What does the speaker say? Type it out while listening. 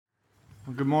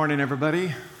Well, good morning,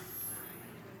 everybody.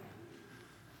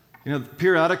 You know,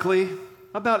 periodically,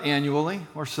 about annually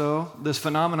or so, this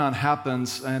phenomenon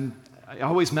happens, and I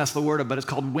always mess the word up, but it's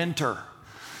called winter.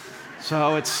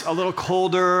 So it's a little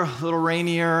colder, a little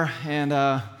rainier, and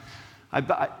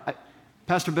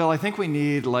Pastor Bill, I think we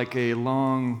need like a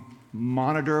long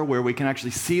monitor where we can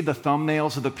actually see the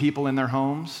thumbnails of the people in their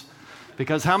homes.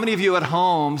 Because how many of you at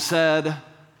home said,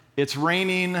 "It's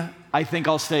raining, I think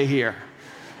I'll stay here"?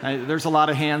 There's a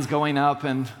lot of hands going up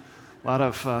and a lot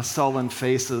of sullen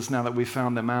faces now that we've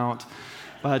found them out.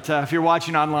 But if you're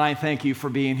watching online, thank you for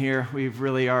being here. We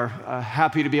really are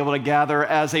happy to be able to gather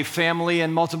as a family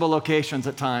in multiple locations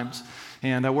at times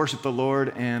and worship the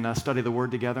Lord and study the Word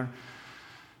together.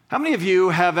 How many of you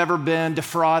have ever been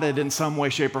defrauded in some way,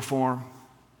 shape, or form?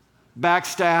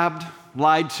 Backstabbed,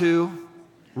 lied to,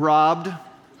 robbed,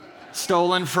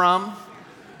 stolen from,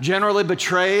 generally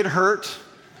betrayed, hurt?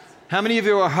 How many of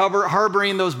you are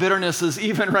harboring those bitternesses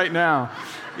even right now?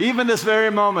 Even this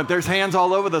very moment, there's hands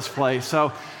all over this place.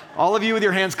 So all of you with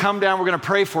your hands, come down. We're going to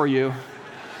pray for you.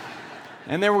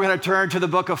 And then we're going to turn to the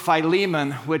book of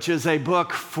Philemon, which is a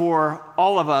book for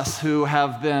all of us who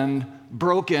have been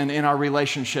broken in our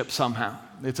relationship somehow.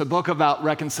 It's a book about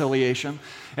reconciliation.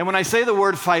 And when I say the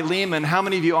word Philemon, how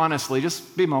many of you honestly,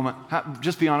 just be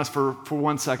honest for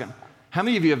 1 second. How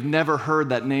many of you have never heard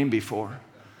that name before?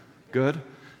 Good.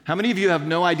 How many of you have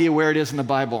no idea where it is in the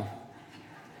Bible?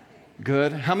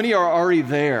 Good. How many are already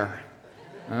there?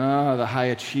 Oh, the high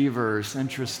achievers.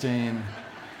 Interesting.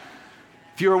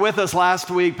 If you were with us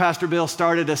last week, Pastor Bill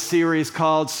started a series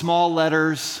called Small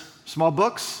Letters, Small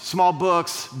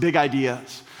Books, Big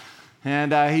Ideas.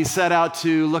 And he set out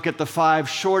to look at the 5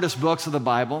 shortest books of the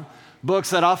Bible, books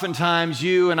that oftentimes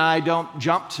you and I don't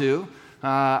jump to.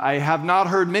 I have not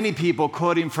heard many people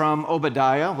quoting from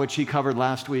Obadiah, which he covered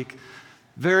last week.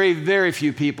 Very, very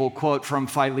few people quote from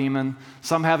Philemon.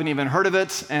 Some haven't even heard of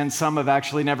it, and some have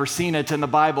actually never seen it in the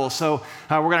Bible. So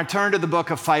we're going to turn to the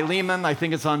book of Philemon. I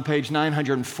think it's on page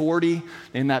 940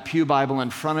 in that pew Bible in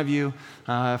front of you.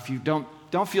 If you don't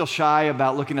feel shy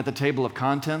about looking at the table of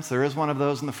contents, there is one of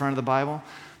those in the front of the Bible.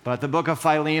 But the book of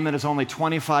Philemon is only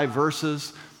 25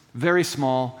 verses, very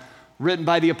small, written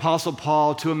by the Apostle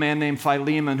Paul to a man named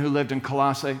Philemon who lived in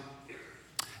Colossae.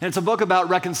 And it's a book about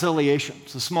reconciliation.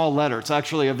 It's a small letter. It's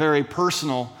actually a very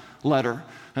personal letter.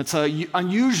 It's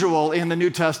unusual in the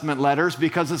New Testament letters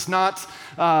because it's not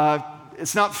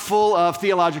full of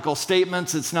theological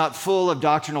statements. It's not full of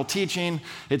doctrinal teaching.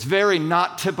 It's very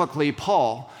not typically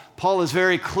Paul. Paul is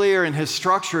very clear in his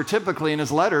structure, typically in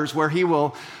his letters, where he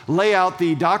will lay out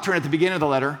the doctrine at the beginning of the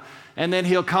letter, and then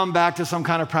he'll come back to some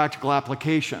kind of practical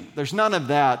application. There's none of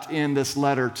that in this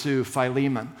letter to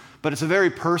Philemon, but it's a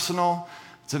very personal,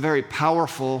 it's a very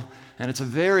powerful, and it's a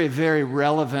very, very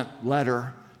relevant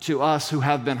letter to us who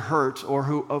have been hurt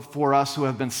or for us who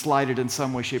have been slighted in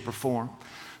some way, shape, or form.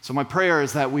 So my prayer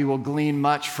is that we will glean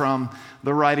much from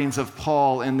the writings of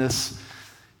Paul in this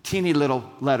teeny little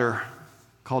letter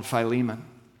called Philemon.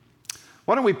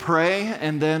 Why don't we pray,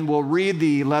 and then we'll read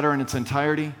the letter in its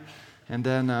entirety, and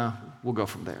then we'll go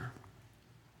from there.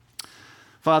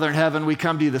 Father in heaven, we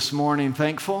come to you this morning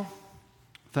thankful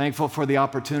for the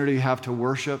opportunity you have to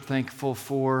worship, thankful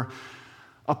for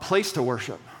a place to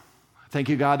worship. Thank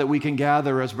you, God, that we can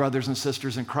gather as brothers and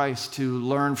sisters in Christ to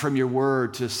learn from your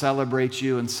word, to celebrate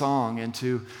you in song, and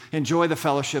to enjoy the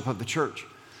fellowship of the church.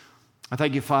 I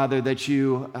thank you, Father, that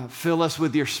you fill us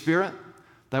with your Spirit,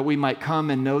 that we might come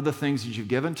and know the things that you've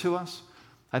given to us.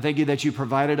 I thank you that you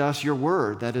provided us your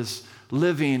word that is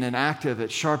living and active.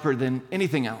 It's sharper than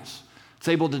anything else. It's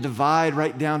able to divide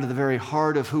right down to the very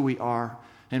heart of who we are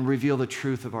and reveal the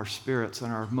truth of our spirits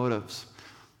and our motives.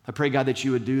 I pray, God, that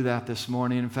you would do that this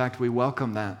morning. In fact, we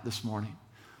welcome that this morning.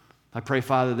 I pray,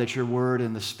 Father, that your word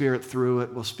and the Spirit through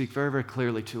it will speak very, very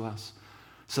clearly to us,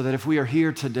 so that if we are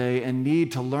here today and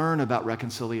need to learn about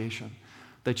reconciliation,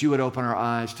 that you would open our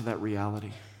eyes to that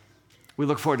reality. We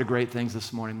look forward to great things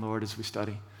this morning, Lord, as we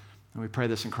study. And we pray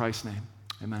this in Christ's name.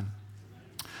 Amen.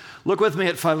 Look with me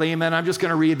at Philemon. I'm just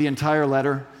going to read the entire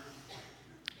letter.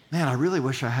 Man, I really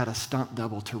wish I had a stunt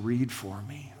double to read for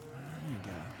me.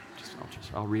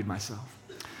 I'll read myself.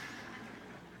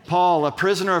 Paul, a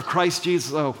prisoner of Christ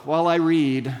Jesus. Oh, while I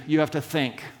read, you have to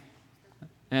think.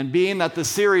 And being that the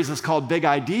series is called Big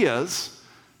Ideas,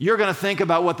 you're going to think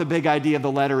about what the big idea of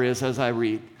the letter is as I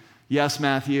read. Yes,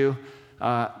 Matthew,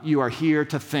 you are here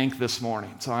to think this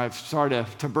morning. So I've started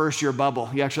to burst your bubble.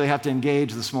 You actually have to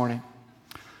engage this morning.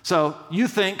 So you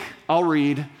think, I'll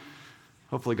read.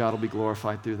 Hopefully God will be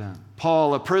glorified through that.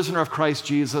 Paul, a prisoner of Christ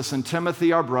Jesus, and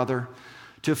Timothy, our brother,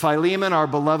 to Philemon, our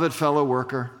beloved fellow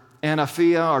worker, and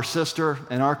Apphia, our sister,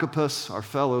 and Archippus, our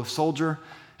fellow soldier,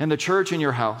 and the church in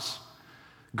your house.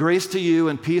 Grace to you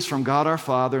and peace from God our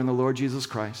Father and the Lord Jesus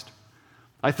Christ.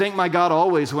 I thank my God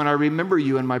always when I remember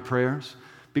you in my prayers,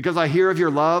 because I hear of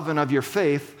your love and of your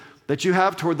faith that you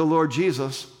have toward the Lord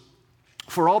Jesus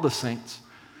for all the saints.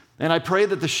 And I pray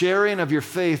that the sharing of your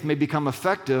faith may become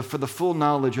effective for the full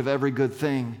knowledge of every good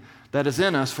thing that is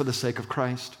in us for the sake of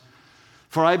Christ.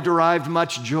 For I've derived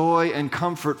much joy and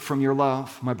comfort from your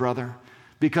love, my brother,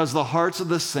 because the hearts of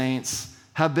the saints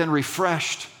have been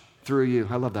refreshed through you.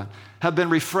 I love that. Have been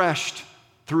refreshed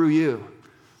through you.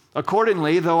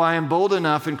 Accordingly, though I am bold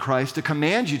enough in Christ to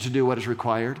command you to do what is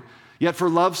required, yet for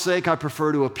love's sake I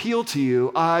prefer to appeal to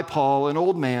you, I, Paul, an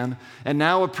old man, and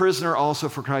now a prisoner also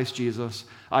for Christ Jesus.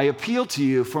 I appeal to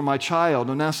you for my child,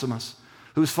 Onesimus,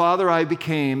 whose father I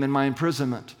became in my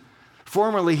imprisonment.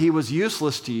 Formerly he was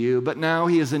useless to you, but now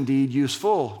he is indeed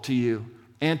useful to you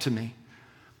and to me.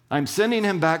 I'm sending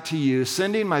him back to you,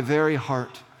 sending my very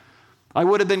heart. I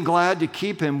would have been glad to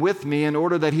keep him with me in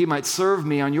order that he might serve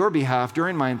me on your behalf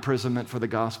during my imprisonment for the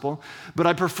gospel, but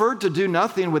I preferred to do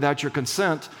nothing without your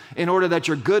consent in order that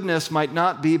your goodness might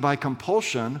not be by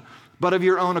compulsion, but of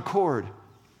your own accord.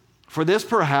 For this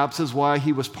perhaps is why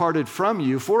he was parted from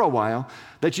you for a while,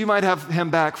 that you might have him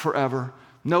back forever,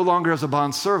 no longer as a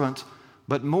bondservant,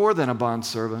 but more than a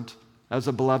bondservant, as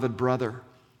a beloved brother,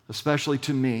 especially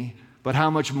to me, but how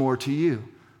much more to you,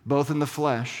 both in the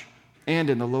flesh and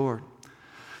in the Lord.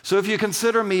 So if you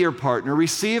consider me your partner,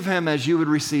 receive him as you would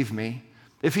receive me.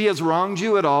 If he has wronged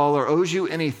you at all or owes you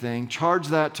anything, charge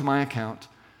that to my account.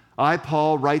 I,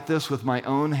 Paul, write this with my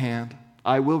own hand.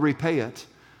 I will repay it,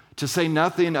 to say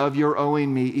nothing of your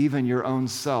owing me even your own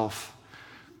self.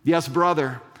 Yes,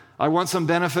 brother, I want some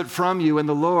benefit from you in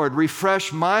the Lord.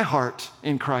 Refresh my heart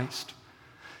in Christ.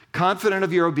 Confident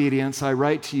of your obedience, I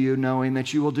write to you knowing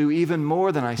that you will do even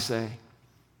more than I say.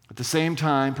 At the same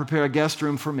time, prepare a guest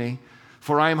room for me,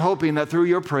 for I am hoping that through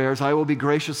your prayers I will be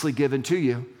graciously given to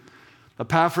you.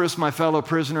 Epaphras, my fellow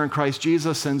prisoner in Christ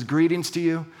Jesus, sends greetings to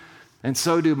you, and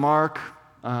so do Mark,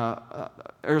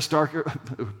 Aristarchus,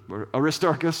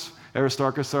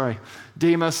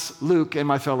 Demas, Luke, and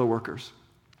my fellow workers.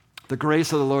 The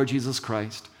grace of the Lord Jesus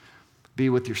Christ be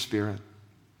with your spirit.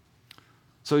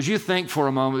 So as you think for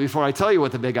a moment, before I tell you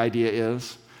what the big idea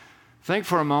is, think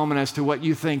for a moment as to what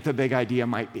you think the big idea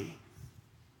might be.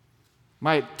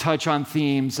 Might touch on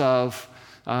themes of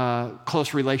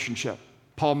close relationship.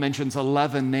 Paul mentions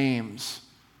 11 names,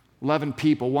 11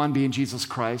 people, one being Jesus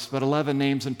Christ, but 11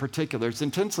 names in particular. It's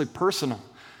intensely personal.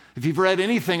 If you've read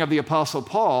anything of the Apostle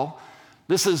Paul,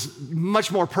 this is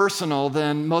much more personal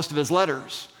than most of his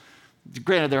letters.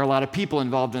 Granted, there are a lot of people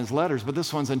involved in his letters, but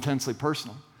this one's intensely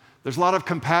personal. There's a lot of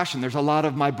compassion. There's a lot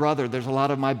of my brother. There's a lot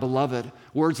of my beloved.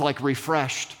 Words like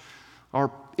refreshed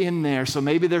are in there, so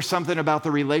maybe there's something about the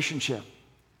relationship.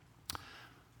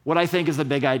 What I think is the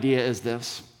big idea is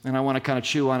this, and I want to kind of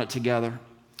chew on it together.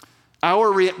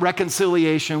 Our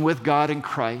reconciliation with God in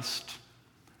Christ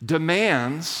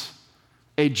demands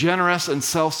a generous and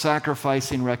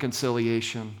self-sacrificing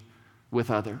reconciliation with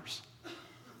others.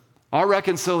 Our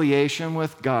reconciliation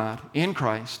with God in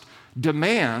Christ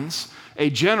demands a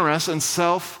generous and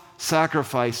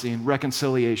self-sacrificing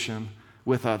reconciliation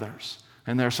with others.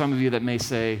 And there are some of you that may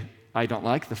say, I don't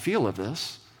like the feel of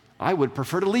this. I would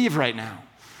prefer to leave right now.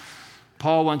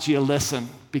 Paul wants you to listen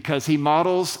because he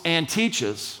models and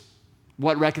teaches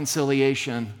what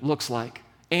reconciliation looks like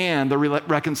and the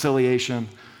reconciliation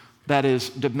that is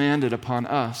demanded upon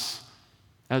us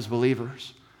as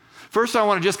believers. First, I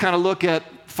want to just kind of look at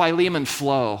Philemon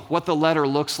flow, what the letter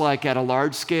looks like at a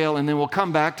large scale, and then we'll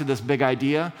come back to this big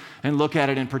idea and look at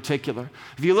it in particular.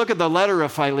 If you look at the letter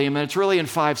of Philemon, it's really in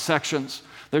 5 sections.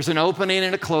 There's an opening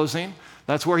and a closing.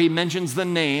 That's where he mentions the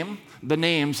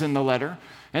names in the letter.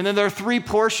 And then there are 3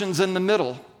 portions in the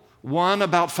middle, one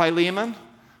about Philemon,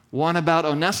 one about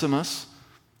Onesimus,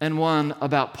 and one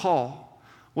about Paul.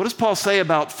 What does Paul say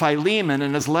about Philemon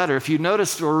in his letter? If you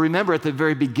notice or remember at the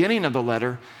very beginning of the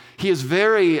letter, he is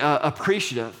very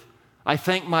appreciative. I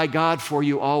thank my God for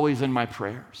you always in my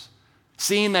prayers,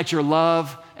 seeing that your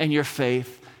love and your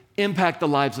faith impact the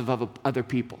lives of other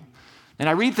people. And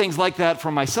I read things like that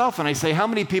for myself, and I say, how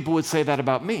many people would say that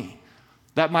about me?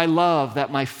 That my love,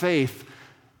 that my faith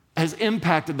has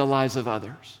impacted the lives of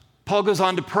others. Paul goes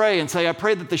on to pray and say, I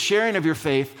pray that the sharing of your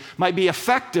faith might be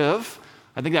effective.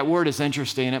 I think that word is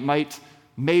interesting. It might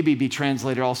maybe be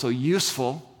translated also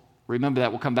useful. Remember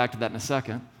that, we'll come back to that in a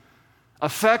second.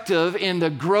 Effective in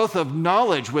the growth of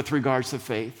knowledge with regards to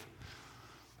faith.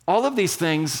 All of these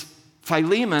things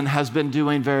Philemon has been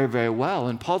doing very, very well,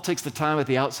 and Paul takes the time at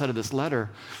the outset of this letter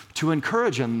to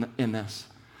encourage him in this.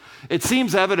 it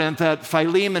seems evident that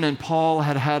Philemon and Paul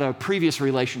had had a previous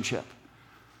relationship.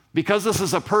 Because this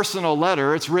is a personal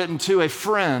letter, it's written to a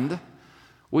friend.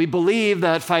 We believe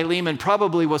that Philemon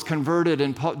probably was converted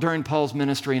during Paul's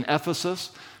ministry in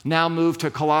Ephesus, now moved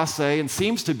to Colossae, and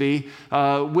seems to be,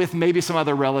 with maybe some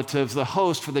other relatives, the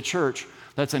host for the church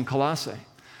that's in Colossae.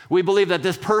 We believe that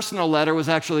this personal letter was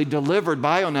actually delivered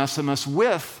by Onesimus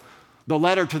with the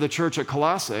letter to the church at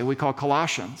Colossae, we call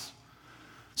Colossians.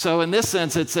 So in this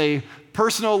sense, it's a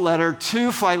personal letter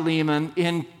to Philemon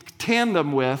in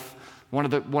tandem with one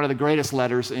of the greatest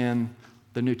letters in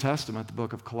the New Testament, the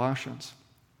book of Colossians.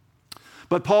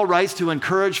 But Paul writes to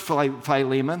encourage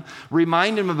Philemon,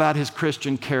 remind him about his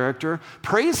Christian character,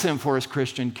 praise him for his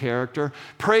Christian character,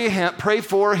 pray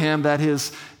for him that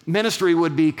his ministry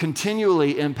would be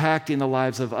continually impacting the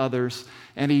lives of others.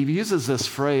 And he uses this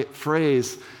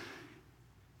phrase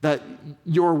that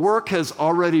your work has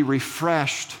already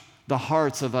refreshed the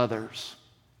hearts of others.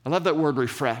 I love that word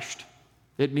refreshed.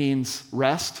 It means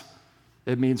rest.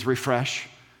 It means refresh.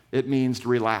 It means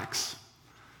relax.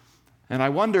 And I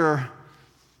wonder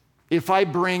if I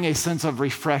bring a sense of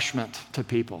refreshment to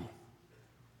people.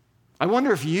 I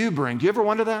wonder if you do you ever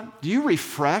wonder that? Do you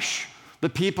refresh the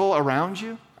people around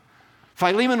you?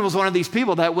 Philemon was one of these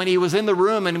people that when he was in the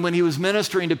room and when he was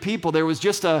ministering to people, there was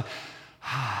just I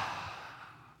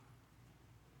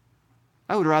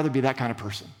would rather be that kind of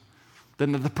person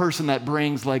than the person that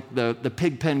brings like the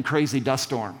pigpen crazy dust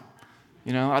storm.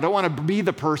 You know, I don't want to be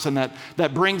the person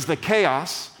that brings the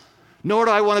chaos, nor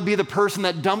do I want to be the person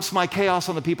that dumps my chaos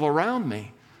on the people around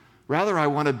me. Rather, I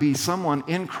want to be someone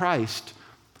in Christ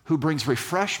who brings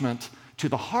refreshment to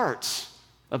the hearts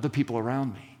of the people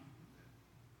around me.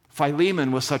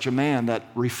 Philemon was such a man that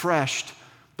refreshed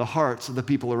the hearts of the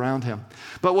people around him.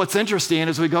 But what's interesting,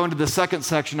 as we go into the second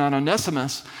section on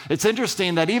Onesimus, it's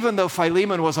interesting that even though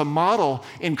Philemon was a model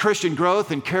in Christian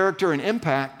growth and character and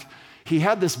impact, he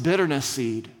had this bitterness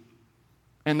seed.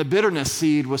 And the bitterness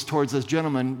seed was towards this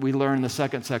gentleman we learn in the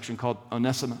second section called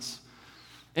Onesimus.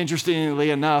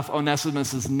 Interestingly enough,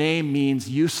 Onesimus' name means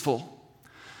useful.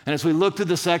 And as we look through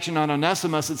the section on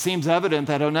Onesimus, it seems evident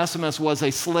that Onesimus was a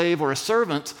slave or a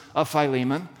servant of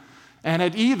Philemon and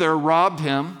had either robbed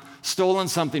him, stolen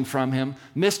something from him,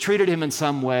 mistreated him in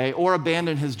some way, or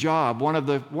abandoned his job, one of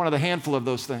the handful of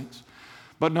those things.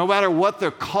 But no matter what the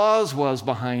cause was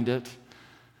behind it,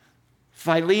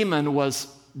 Philemon was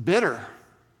bitter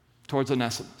towards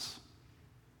Onesimus.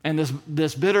 And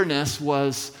this bitterness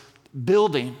was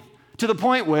building to the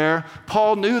point where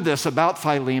Paul knew this about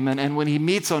Philemon, and when he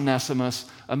meets Onesimus,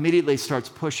 immediately starts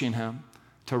pushing him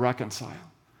to reconcile.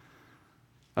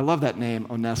 I love that name,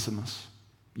 Onesimus,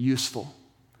 useful.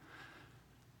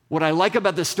 What I like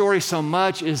about this story so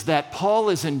much is that Paul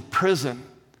is in prison,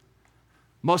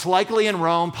 most likely in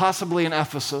Rome, possibly in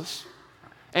Ephesus,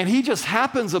 and he just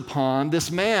happens upon this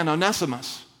man,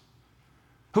 Onesimus,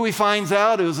 who he finds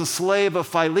out is a slave of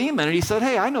Philemon. And he said,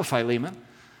 hey, I know Philemon.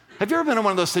 Have you ever been in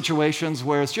one of those situations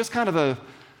where it's just kind of a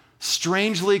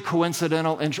strangely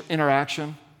coincidental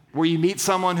interaction, where you meet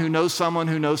someone who knows someone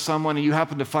who knows someone, and you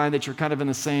happen to find that you're kind of in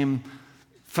the same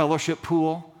fellowship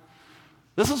pool?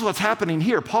 This is what's happening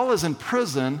here. Paul is in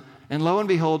prison, and lo and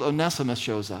behold, Onesimus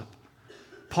shows up.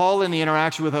 Paul, in the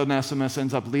interaction with Onesimus,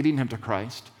 ends up leading him to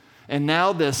Christ. And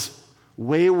now this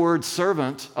wayward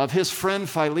servant of his friend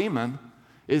Philemon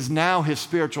is now his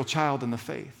spiritual child in the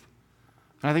faith.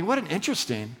 And I think what an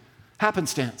interesting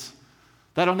happenstance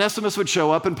that Onesimus would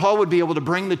show up and Paul would be able to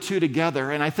bring the two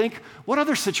together. And I think what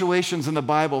other situations in the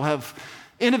Bible have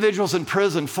individuals in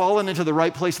prison fallen into the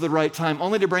right place at the right time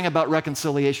only to bring about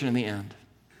reconciliation in the end?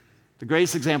 The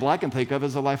greatest example I can think of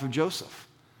is the life of Joseph,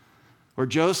 where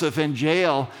Joseph in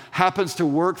jail happens to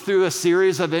work through a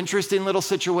series of interesting little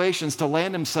situations to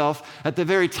land himself at the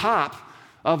very top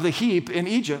of the heap in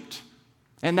Egypt.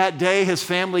 And that day his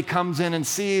family comes in and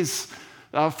sees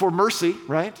for mercy,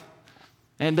 right?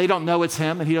 And they don't know it's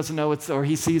him, and he doesn't know or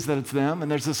he sees that it's them.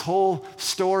 And there's this whole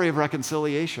story of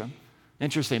reconciliation.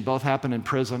 Interesting, both happen in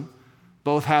prison.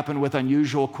 Both happen with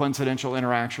unusual coincidental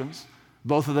interactions.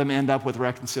 Both of them end up with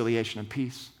reconciliation and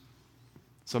peace.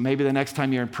 So maybe the next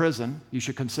time you're in prison, you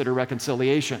should consider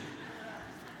reconciliation.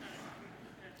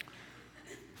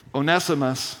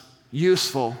 Onesimus,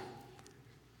 useful,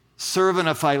 servant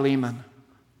of Philemon,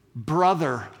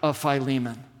 brother of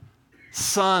Philemon,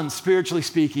 son, spiritually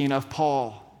speaking, of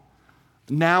Paul,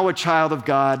 now a child of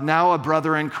God, now a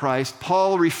brother in Christ.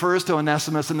 Paul refers to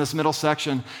Onesimus in this middle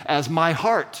section as my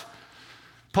heart.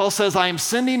 Paul says, I am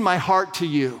sending my heart to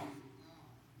you.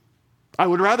 I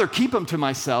would rather keep him to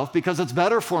myself because it's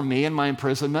better for me in my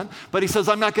imprisonment. But he says,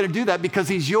 I'm not going to do that because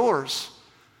he's yours.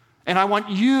 And I want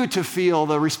you to feel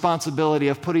the responsibility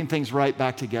of putting things right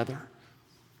back together.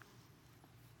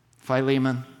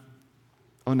 Philemon,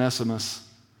 Onesimus,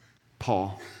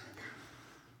 Paul.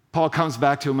 Paul comes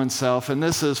back to himself, and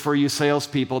this is for you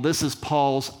salespeople, this is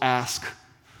Paul's ask.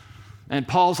 And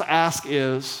Paul's ask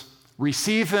is,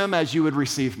 receive him as you would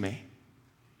receive me.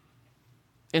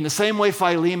 In the same way,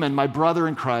 Philemon, my brother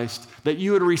in Christ, that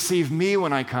you would receive me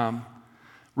when I come,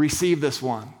 receive this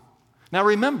one. Now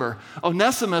remember,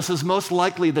 Onesimus is most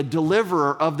likely the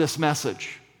deliverer of this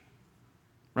message,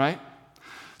 right?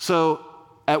 So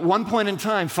at one point in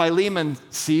time, Philemon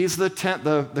sees the tent,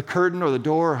 the curtain or the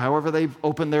door, or however they've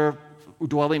opened their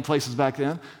dwelling places back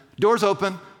then. Door's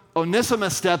open,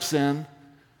 Onesimus steps in,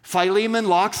 Philemon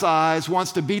locks eyes,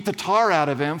 wants to beat the tar out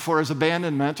of him for his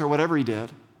abandonment or whatever he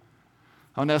did.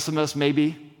 Onesimus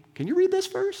maybe, can you read this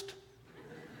first?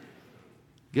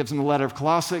 Gives him the letter of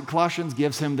Colossians,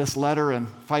 gives him this letter, and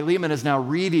Philemon is now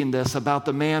reading this about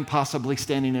the man possibly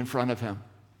standing in front of him.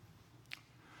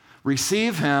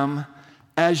 Receive him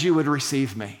as you would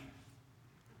receive me.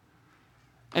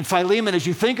 And Philemon, as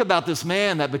you think about this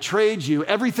man that betrayed you,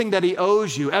 everything that he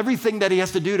owes you, everything that he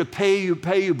has to do to pay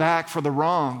you back for the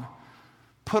wrong,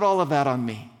 put all of that on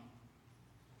me.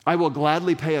 I will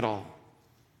gladly pay it all.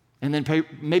 And then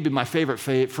maybe my favorite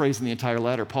phrase in the entire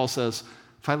letter, Paul says,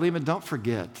 Philemon, don't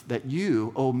forget that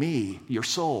you owe me your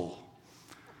soul.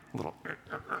 A little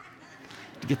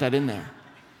to get that in there.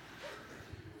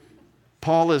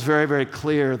 Paul is very, very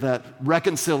clear that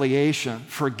reconciliation,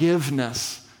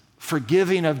 forgiveness,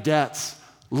 forgiving of debts,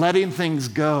 letting things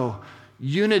go,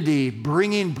 unity,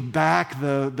 bringing back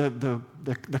the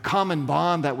common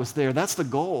bond that was there, that's the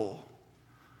goal.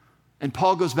 And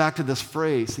Paul goes back to this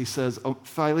phrase. He says, oh,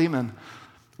 Philemon,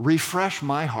 refresh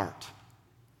my heart.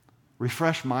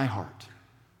 Refresh my heart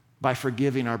by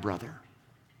forgiving our brother,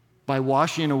 by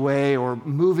washing away or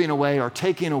moving away or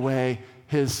taking away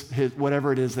his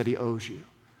whatever it is that he owes you.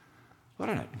 What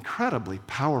an incredibly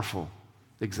powerful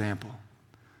example.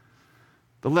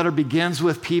 The letter begins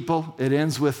with people, it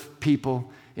ends with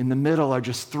people. In the middle are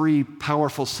just three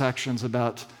powerful sections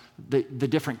about the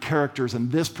different characters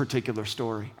in this particular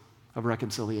story of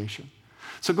reconciliation.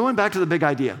 So going back to the big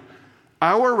idea,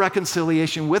 our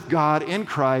reconciliation with God in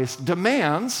Christ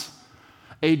demands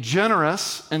a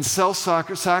generous and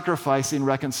self-sacrificing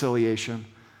reconciliation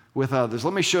with others.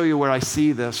 Let me show you where I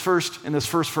see this. First, in this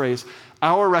first phrase,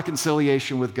 our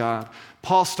reconciliation with God.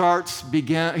 Paul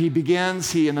he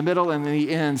begins, in the middle, and then he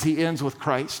ends with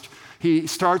Christ. He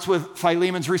starts with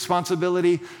Philemon's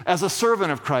responsibility as a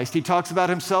servant of Christ. He talks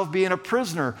about himself being a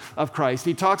prisoner of Christ.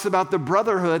 He talks about the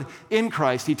brotherhood in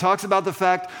Christ. He talks about the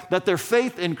fact that their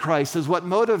faith in Christ is what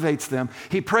motivates them.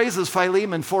 He praises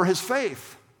Philemon for his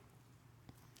faith.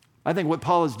 I think what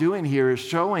Paul is doing here is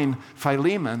showing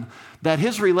Philemon that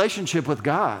his relationship with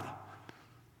God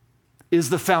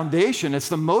is the foundation, it's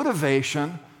the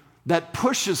motivation that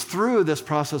pushes through this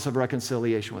process of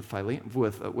reconciliation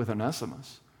with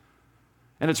Onesimus.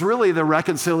 And it's really the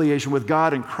reconciliation with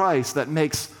God in Christ that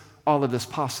makes all of this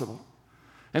possible.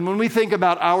 And when we think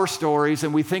about our stories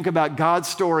and we think about God's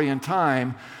story in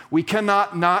time, we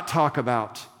cannot not talk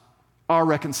about our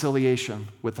reconciliation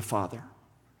with the Father.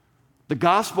 The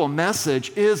gospel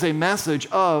message is a message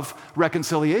of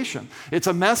reconciliation. It's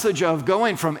a message of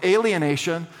going from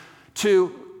alienation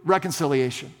to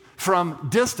reconciliation, from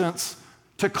distance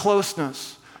to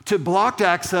closeness, to blocked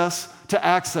access to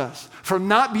access, from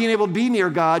not being able to be near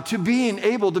God to being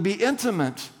able to be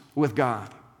intimate with God.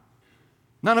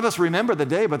 None of us remember the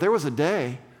day, but there was a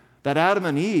day that Adam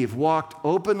and Eve walked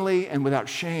openly and without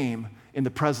shame in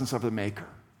the presence of the Maker.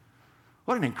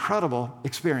 What an incredible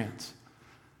experience.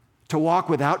 To walk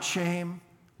without shame,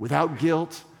 without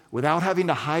guilt, without having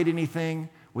to hide anything,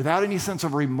 without any sense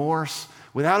of remorse,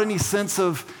 without any sense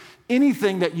of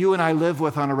anything that you and I live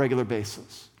with on a regular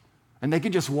basis. And they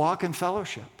could just walk in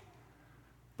fellowship.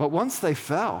 But once they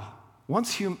fell,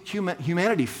 once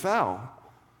humanity fell,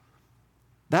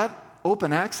 that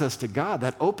open access to God,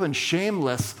 that open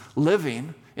shameless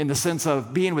living in the sense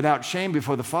of being without shame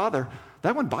before the Father,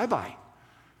 that went bye-bye.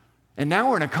 And now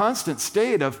we're in a constant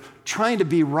state of trying to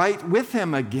be right with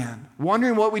Him again,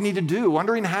 wondering what we need to do,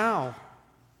 wondering how.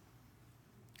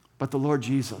 But the Lord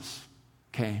Jesus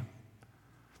came,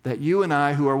 that you and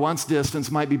I, who are once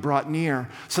distant, might be brought near,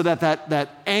 so that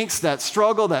angst, that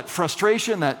struggle, that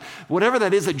frustration, that whatever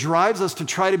that is that drives us to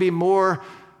try to be more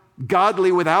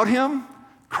godly without Him,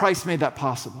 Christ made that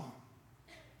possible.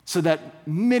 So that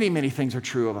many, many things are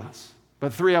true of us.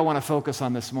 But three I want to focus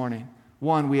on this morning.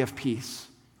 One, we have peace.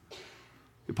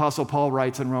 The Apostle Paul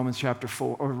writes in Romans chapter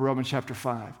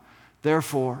 5,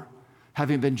 therefore,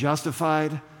 having been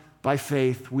justified by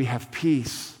faith, we have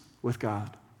peace with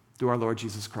God through our Lord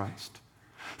Jesus Christ,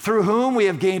 through whom we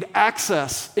have gained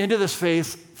access into this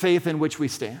faith in which we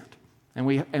stand. And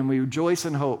we rejoice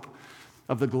in hope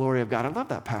of the glory of God. I love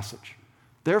that passage.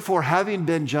 Therefore, having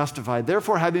been justified,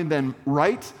 therefore, having been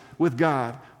right with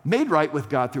God, made right with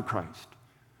God through Christ,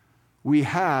 we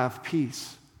have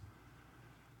peace.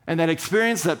 And that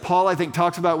experience that Paul, I think,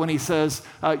 talks about when he says,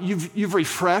 you've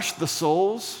refreshed the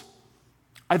souls.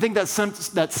 I think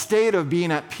that state of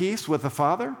being at peace with the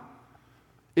Father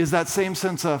is that same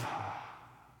sense of,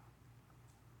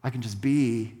 I can just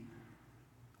be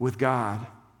with God.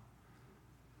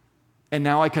 And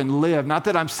now I can live. Not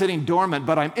that I'm sitting dormant,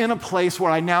 but I'm in a place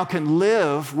where I now can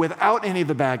live without any of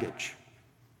the baggage.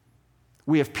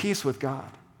 We have peace with God.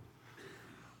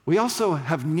 We also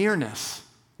have nearness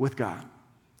with God.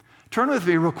 Turn with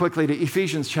me real quickly to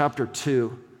Ephesians chapter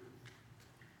 2.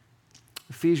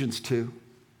 Ephesians 2.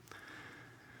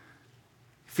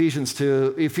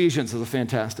 Ephesians is a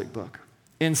fantastic book.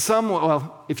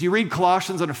 If you read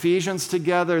Colossians and Ephesians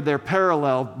together, they're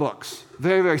parallel books,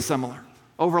 very, very similar,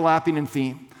 overlapping in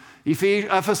theme.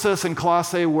 Ephesus and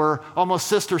Colossae were almost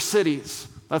sister cities.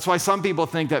 That's why some people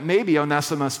think that maybe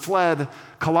Onesimus fled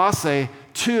Colossae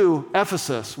to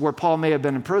Ephesus, where Paul may have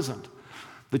been imprisoned.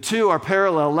 The two are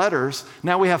parallel letters.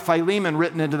 Now we have Philemon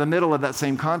written into the middle of that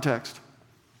same context.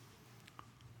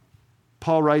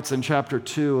 Paul writes in chapter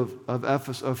 2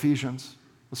 of Ephesians.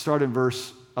 Let's start in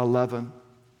verse 11.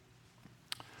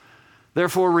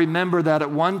 Therefore, remember that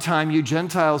at one time you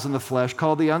Gentiles in the flesh,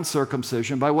 called the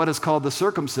uncircumcision, by what is called the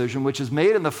circumcision, which is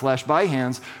made in the flesh by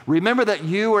hands, remember that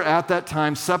you were at that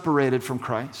time separated from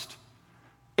Christ,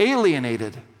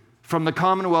 alienated from the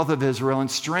commonwealth of Israel, and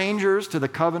strangers to the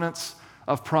covenants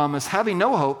of promise, having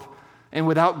no hope and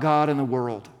without God in the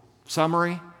world.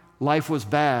 Summary, life was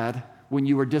bad when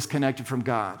you were disconnected from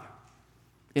God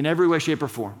in every way, shape, or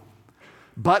form.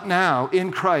 But now,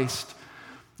 in Christ,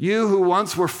 you who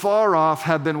once were far off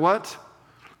have been what?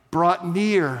 Brought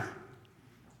near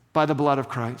by the blood of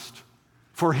Christ.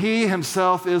 For he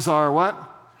himself is our what?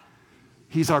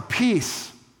 He's our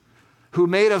peace, who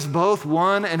made us both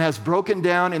one and has broken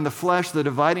down in the flesh the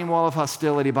dividing wall of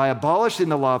hostility by abolishing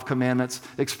the law of commandments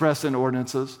expressed in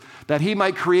ordinances, that he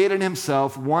might create in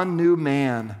himself one new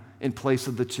man in place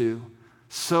of the two,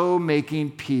 so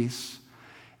making peace,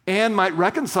 and might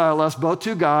reconcile us both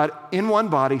to God in one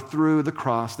body through the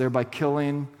cross, thereby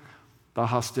killing the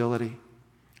hostility.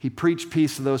 He preached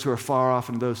peace to those who are far off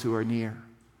and to those who are near.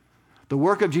 The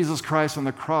work of Jesus Christ on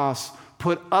the cross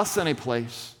put us in a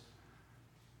place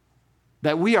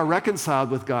that we are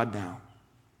reconciled with God now.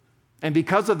 And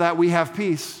because of that, we have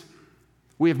peace,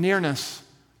 we have nearness,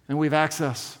 and we have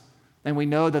access. And we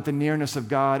know that the nearness of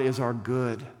God is our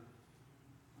good.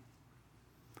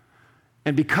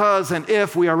 And because and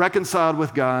if we are reconciled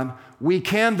with God, we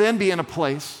can then be in a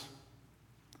place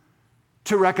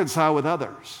to reconcile with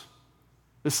others.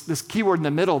 This key word in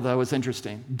the middle, though, is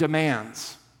interesting.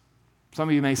 Demands. Some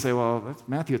of you may say, well,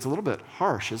 Matthew, it's a little bit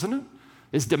harsh, isn't it?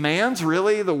 Is demands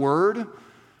really the word?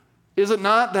 Is it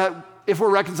not that if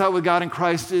we're reconciled with God in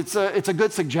Christ, it's a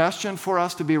good suggestion for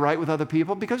us to be right with other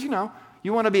people? Because, you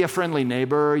want to be a friendly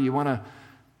neighbor. You want to,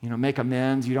 make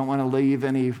amends. You don't want to leave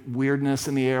any weirdness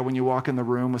in the air when you walk in the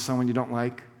room with someone you don't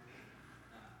like.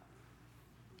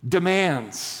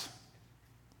 Demands.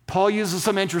 Paul uses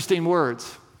some interesting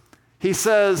words. He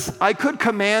says, I could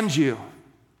command you,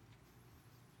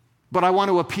 but I want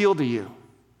to appeal to you.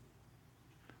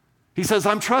 He says,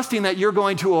 I'm trusting that you're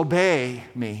going to obey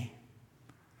me.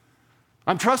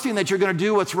 I'm trusting that you're going to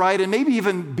do what's right, and maybe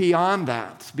even beyond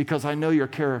that, because I know your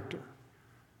character.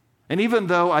 And even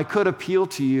though I could appeal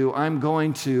to you, I'm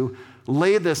going to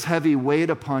lay this heavy weight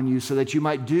upon you so that you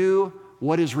might do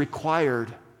what is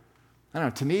required. I don't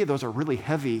know, to me, those are really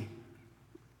heavy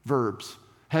verbs,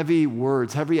 heavy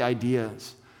words, heavy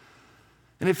ideas.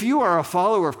 And if you are a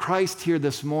follower of Christ here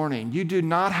this morning, you do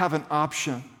not have an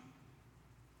option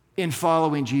in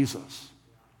following Jesus.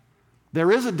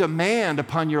 There is a demand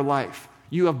upon your life.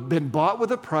 You have been bought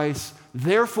with a price,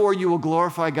 therefore you will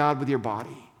glorify God with your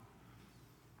body.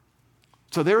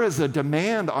 So there is a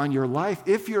demand on your life,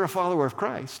 if you're a follower of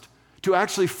Christ, to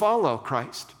actually follow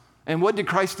Christ. And what did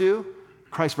Christ do?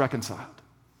 Christ reconciled.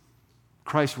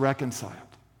 Christ reconciled.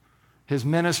 His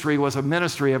ministry was a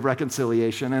ministry of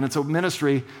reconciliation, and it's a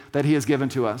ministry that he has given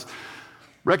to us.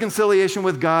 Reconciliation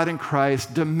with God in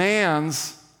Christ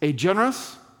demands a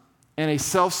generous and a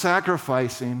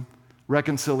self-sacrificing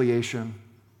reconciliation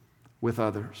with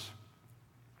others.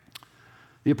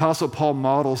 The Apostle Paul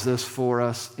models this for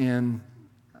us in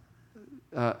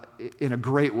a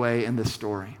great way in this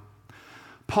story.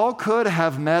 Paul could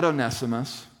have met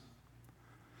Onesimus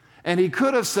And he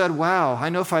could have said, wow, I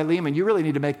know Philemon, you really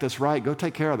need to make this right. Go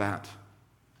take care of that.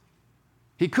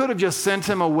 He could have just sent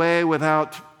him away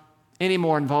without any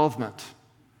more involvement.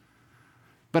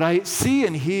 But I see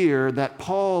and hear that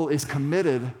Paul is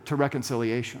committed to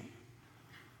reconciliation.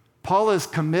 Paul is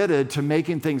committed to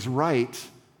making things right,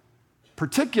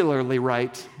 particularly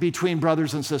right, between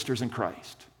brothers and sisters in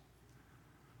Christ.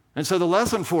 And so the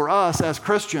lesson for us as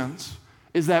Christians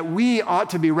is that we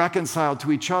ought to be reconciled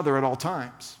to each other at all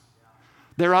times.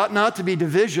 There ought not to be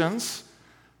divisions,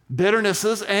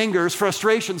 bitternesses, angers,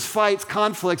 frustrations, fights,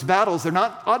 conflicts, battles. There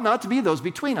ought not to be those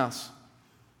between us.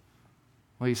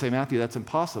 Well, you say, Matthew, that's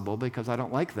impossible because I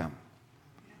don't like them.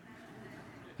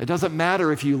 It doesn't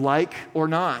matter if you like or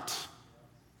not.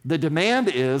 The demand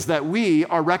is that we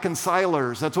are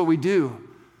reconcilers. That's what we do.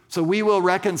 So we will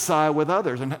reconcile with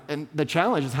others. And the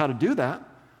challenge is how to do that.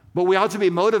 But we ought to be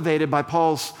motivated by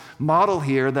Paul's model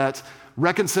here that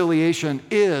reconciliation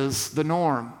is the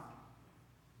norm.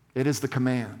 It is the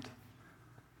command.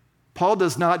 Paul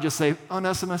does not just say,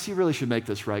 Onesimus, you really should make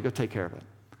this right. Go take care of it.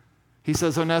 He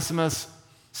says, Onesimus,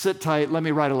 sit tight. Let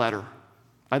me write a letter.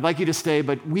 I'd like you to stay,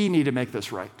 but we need to make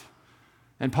this right.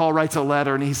 And Paul writes a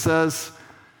letter, and he says,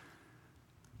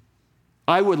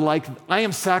 I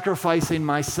am sacrificing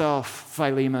myself,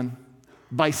 Philemon,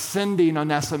 by sending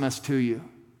Onesimus to you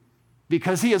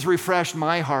because he has refreshed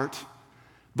my heart,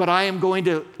 but I am going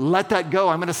to let that go.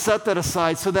 I'm going to set that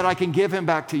aside so that I can give him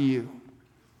back to you.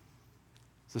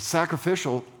 It's the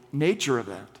sacrificial nature of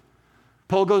that.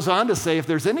 Paul goes on to say, if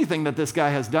there's anything that this guy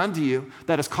has done to you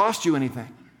that has cost you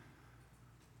anything,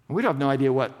 we have no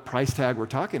idea what price tag we're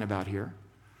talking about here.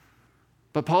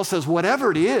 But Paul says,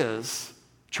 whatever it is,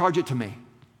 charge it to me.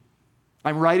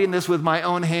 I'm writing this with my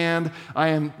own hand. I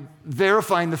am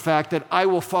verifying the fact that I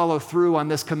will follow through on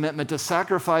this commitment to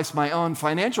sacrifice my own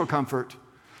financial comfort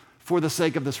for the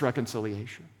sake of this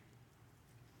reconciliation.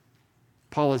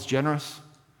 Paul is generous.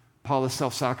 Paul is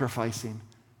self-sacrificing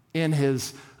in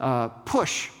his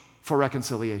push for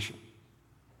reconciliation.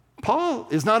 Paul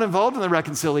is not involved in the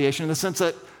reconciliation in the sense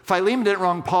that Philemon didn't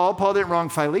wrong Paul. Paul didn't wrong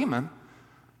Philemon.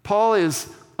 Paul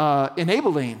is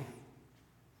enabling.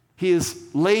 He is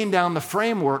laying down the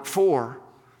framework for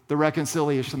the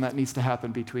reconciliation that needs to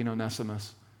happen between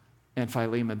Onesimus and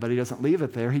Philemon. But he doesn't leave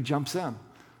it there. He jumps in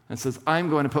and says, I'm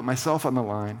going to put myself on the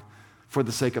line for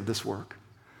the sake of this work.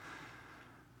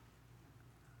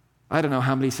 I don't know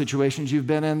how many situations you've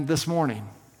been in this morning,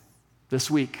 this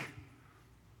week,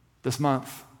 this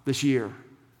month, this year,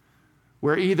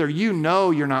 where either you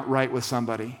know you're not right with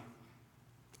somebody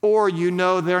or you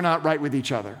know they're not right with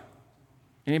each other.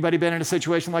 Anybody been in a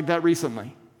situation like that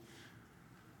recently?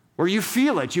 Where you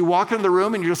feel it. You walk into the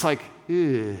room and you're just like,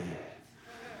 ew,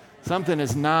 something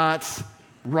is not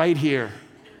right here.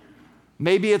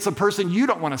 Maybe it's a person you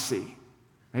don't want to see.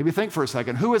 Maybe think for a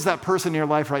second. Who is that person in your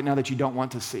life right now that you don't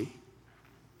want to see?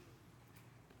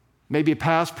 Maybe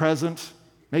past, present,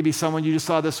 maybe someone you just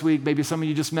saw this week, maybe someone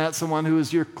you just met, someone who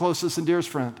is your closest and dearest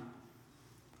friend.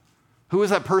 Who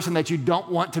is that person that you don't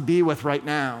want to be with right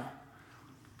now?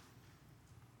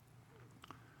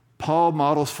 Paul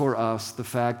models for us the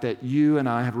fact that you and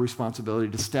I have a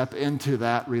responsibility to step into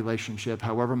that relationship,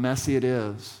 however messy it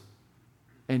is,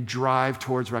 and drive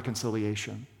towards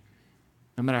reconciliation,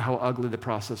 no matter how ugly the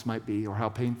process might be or how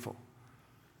painful.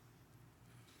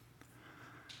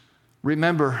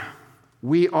 Remember,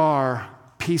 we are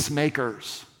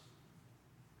peacemakers,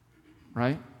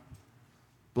 right?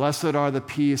 Blessed are the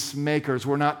peacemakers.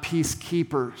 We're not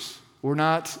peacekeepers. We're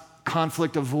not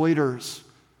conflict avoiders.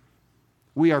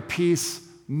 We are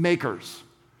peacemakers.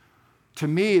 To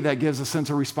me, that gives a sense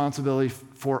of responsibility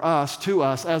for us, to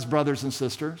us as brothers and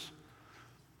sisters,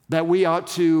 that we ought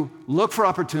to look for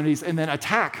opportunities and then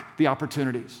attack the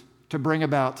opportunities to bring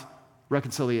about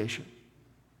reconciliation.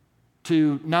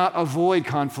 To not avoid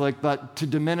conflict, but to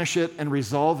diminish it and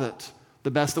resolve it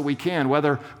the best that we can,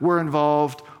 whether we're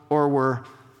involved or we're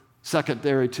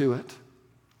secondary to it.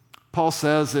 Paul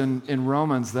says in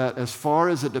Romans that as far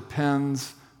as it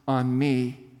depends on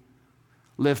me,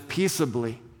 live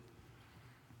peaceably.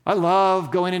 I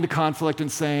love going into conflict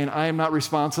and saying, I am not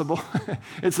responsible.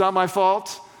 It's not my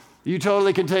fault. You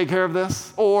totally can take care of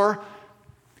this. Or,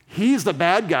 he's the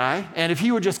bad guy, and if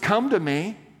he would just come to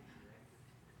me.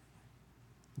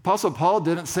 Apostle Paul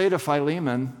didn't say to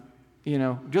Philemon,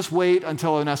 just wait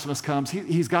until Onesimus comes.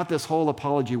 He's got this whole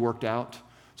apology worked out,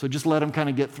 so just let him kind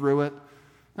of get through it.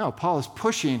 No, Paul is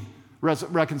pushing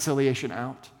reconciliation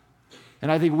out.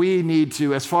 And I think we need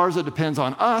to, as far as it depends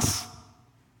on us,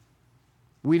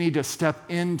 we need to step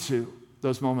into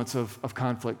those moments of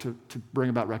conflict to bring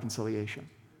about reconciliation.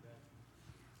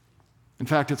 In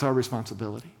fact, it's our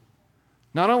responsibility.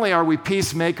 Not only are we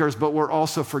peacemakers, but we're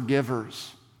also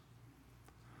forgivers.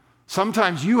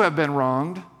 Sometimes you have been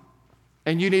wronged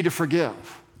and you need to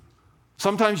forgive.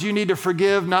 Sometimes you need to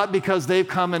forgive not because they've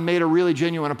come and made a really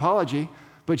genuine apology,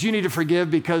 but you need to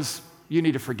forgive because you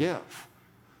need to forgive.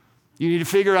 You need to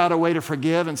figure out a way to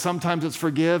forgive, and sometimes it's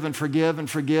forgive and forgive and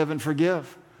forgive and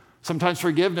forgive. Sometimes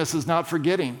forgiveness is not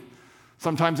forgetting.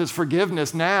 Sometimes it's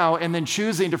forgiveness now and then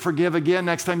choosing to forgive again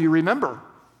next time you remember.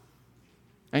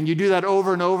 And you do that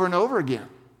over and over and over again.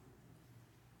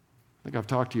 I think I've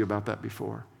talked to you about that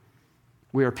before.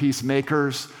 We are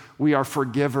peacemakers, we are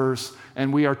forgivers,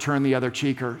 and we are turn the other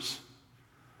cheekers.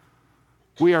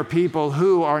 We are people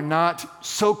who are not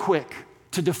so quick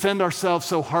to defend ourselves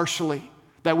so harshly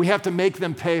that we have to make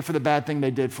them pay for the bad thing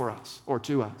they did for us or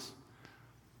to us.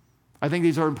 I think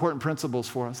these are important principles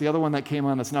for us. The other one that came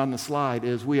on that's not on the slide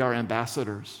is we are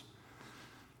ambassadors.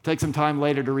 Take some time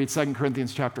later to read 2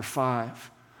 Corinthians chapter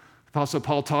 5. Apostle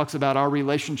Paul talks about our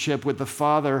relationship with the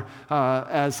Father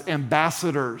as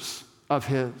ambassadors of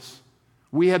his.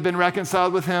 We have been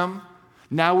reconciled with him.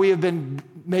 Now we have been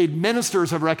made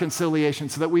ministers of reconciliation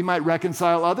so that we might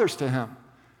reconcile others to him.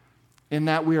 In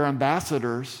that we are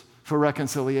ambassadors for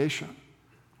reconciliation.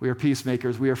 We are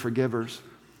peacemakers. We are forgivers.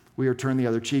 We are turn the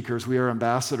other cheekers. We are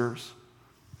ambassadors.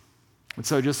 And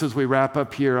so just as we wrap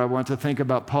up here, I want to think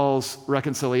about Paul's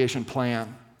reconciliation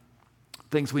plan.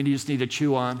 Things we just need to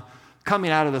chew on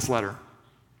coming out of this letter.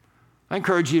 I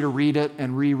encourage you to read it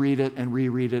and reread it and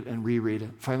reread it and reread it.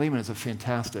 Philemon is a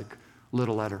fantastic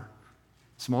little letter.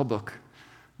 Small book,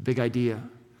 big idea.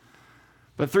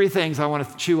 But three things I want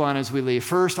to chew on as we leave.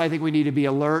 First, I think we need to be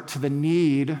alert to the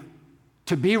need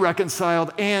to be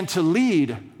reconciled and to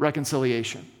lead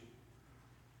reconciliation.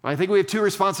 I think we have two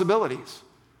responsibilities.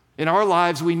 In our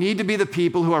lives, we need to be the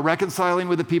people who are reconciling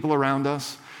with the people around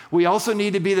us. We also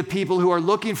need to be the people who are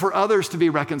looking for others to be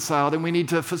reconciled, and we need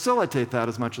to facilitate that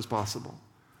as much as possible.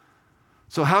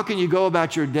 So how can you go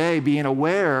about your day being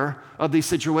aware of these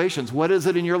situations? What is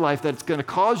it in your life that's going to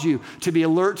cause you to be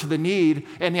alert to the need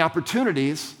and the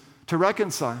opportunities to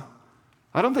reconcile?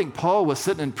 I don't think Paul was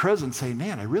sitting in prison saying,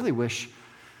 man, I really wish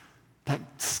that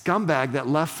scumbag that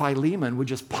left Philemon would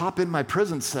just pop in my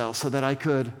prison cell so that I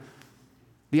could.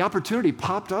 The opportunity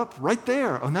popped up right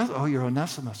there. Oh, you're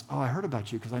Onesimus. Oh, I heard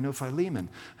about you because I know Philemon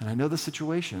and I know the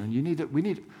situation. And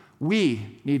we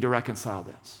need to reconcile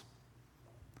this.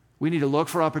 We need to look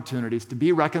for opportunities to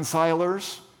be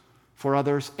reconcilers for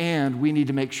others, and we need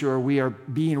to make sure we are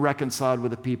being reconciled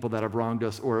with the people that have wronged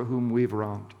us or whom we've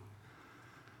wronged.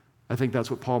 I think that's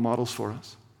what Paul models for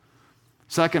us.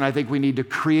 Second, I think we need to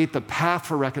create the path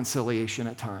for reconciliation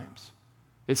at times.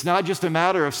 It's not just a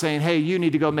matter of saying, hey, you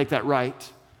need to go make that right.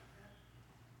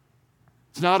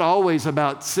 It's not always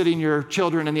about sitting your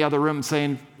children in the other room and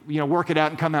saying, work it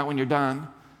out and come out when you're done.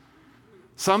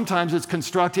 Sometimes it's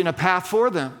constructing a path for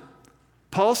them.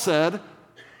 Paul said,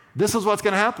 this is what's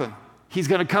going to happen. He's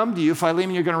going to come to you,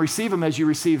 Philemon, you're going to receive him as you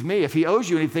receive me. If he owes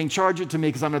you anything, charge it to me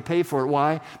because I'm going to pay for it.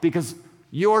 Why? Because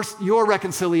your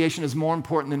reconciliation is more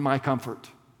important than my comfort.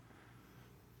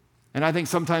 And I think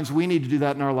sometimes we need to do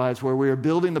that in our lives where we are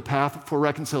building the path for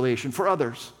reconciliation for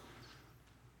others.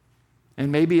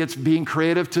 And maybe it's being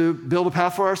creative to build a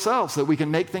path for ourselves so that we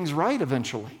can make things right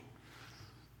eventually.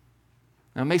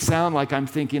 Now, it may sound like I'm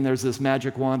thinking there's this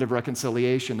magic wand of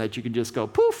reconciliation that you can just go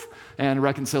poof and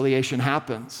reconciliation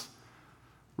happens.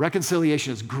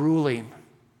 Reconciliation is grueling.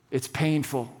 It's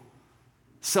painful.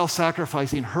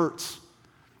 Self-sacrificing hurts.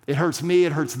 It hurts me,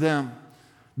 it hurts them.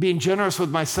 Being generous with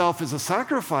myself is a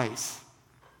sacrifice.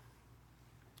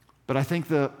 But I think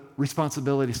the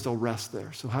responsibility still rests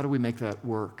there. So how do we make that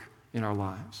work in our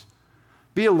lives?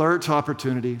 Be alert to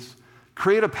opportunities.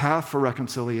 Create a path for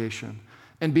reconciliation.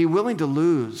 And be willing to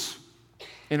lose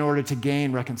in order to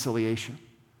gain reconciliation.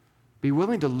 Be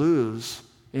willing to lose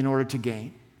in order to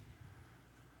gain.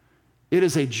 It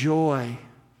is a joy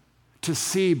to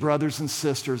see brothers and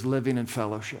sisters living in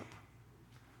fellowship.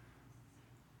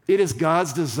 It is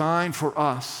God's design for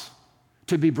us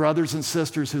to be brothers and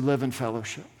sisters who live in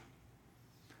fellowship.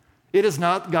 It is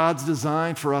not God's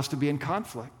design for us to be in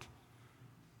conflict.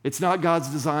 It's not God's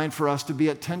design for us to be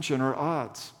at tension or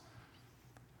odds.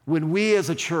 When we as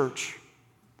a church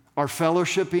are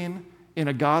fellowshipping in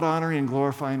a God-honoring and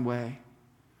glorifying way,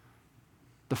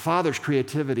 the Father's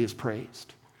creativity is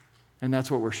praised. And that's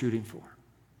what we're shooting for.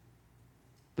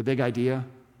 The big idea,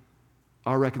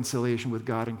 our reconciliation with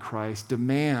God in Christ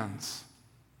demands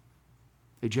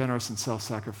a generous and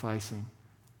self-sacrificing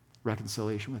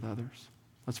reconciliation with others.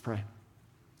 Let's pray.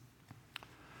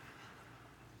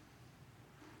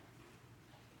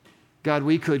 God,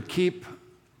 we could keep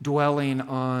dwelling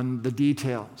on the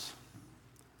details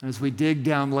As we dig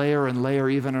down layer and layer,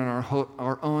 even in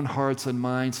our own hearts and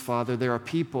minds, Father, there are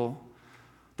people,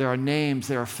 there are names,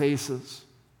 there are faces.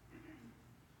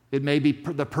 It may be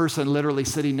the person literally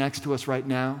sitting next to us right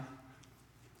now,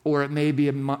 or it may be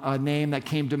a name that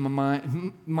came to my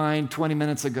mind 20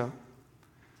 minutes ago.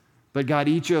 But God,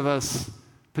 each of us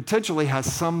potentially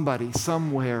has somebody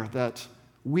somewhere that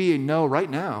we know right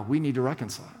now we need to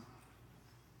reconcile.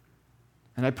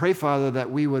 And I pray, Father, that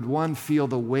we would, one, feel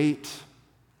the weight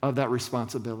of that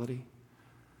responsibility.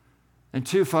 And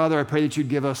two, Father, I pray that you'd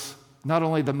give us not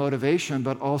only the motivation,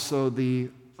 but also the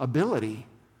ability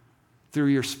through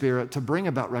your Spirit to bring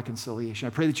about reconciliation.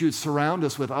 I pray that you would surround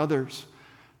us with others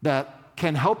that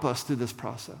can help us through this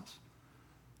process.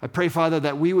 I pray, Father,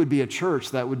 that we would be a church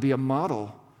that would be a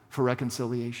model for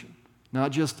reconciliation,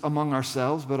 not just among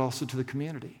ourselves, but also to the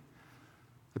community.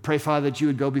 I pray, Father, that you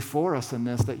would go before us in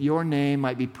this, that your name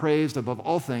might be praised above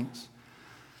all things.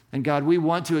 And God, we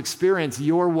want to experience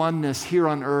your oneness here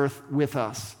on earth with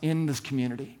us in this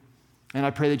community. And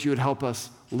I pray that you would help us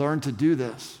learn to do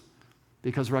this,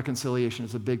 because reconciliation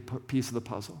is a big piece of the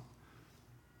puzzle.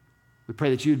 We pray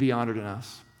that you'd be honored in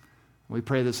us. We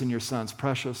pray this in your Son's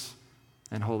precious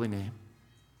and holy name.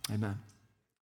 Amen.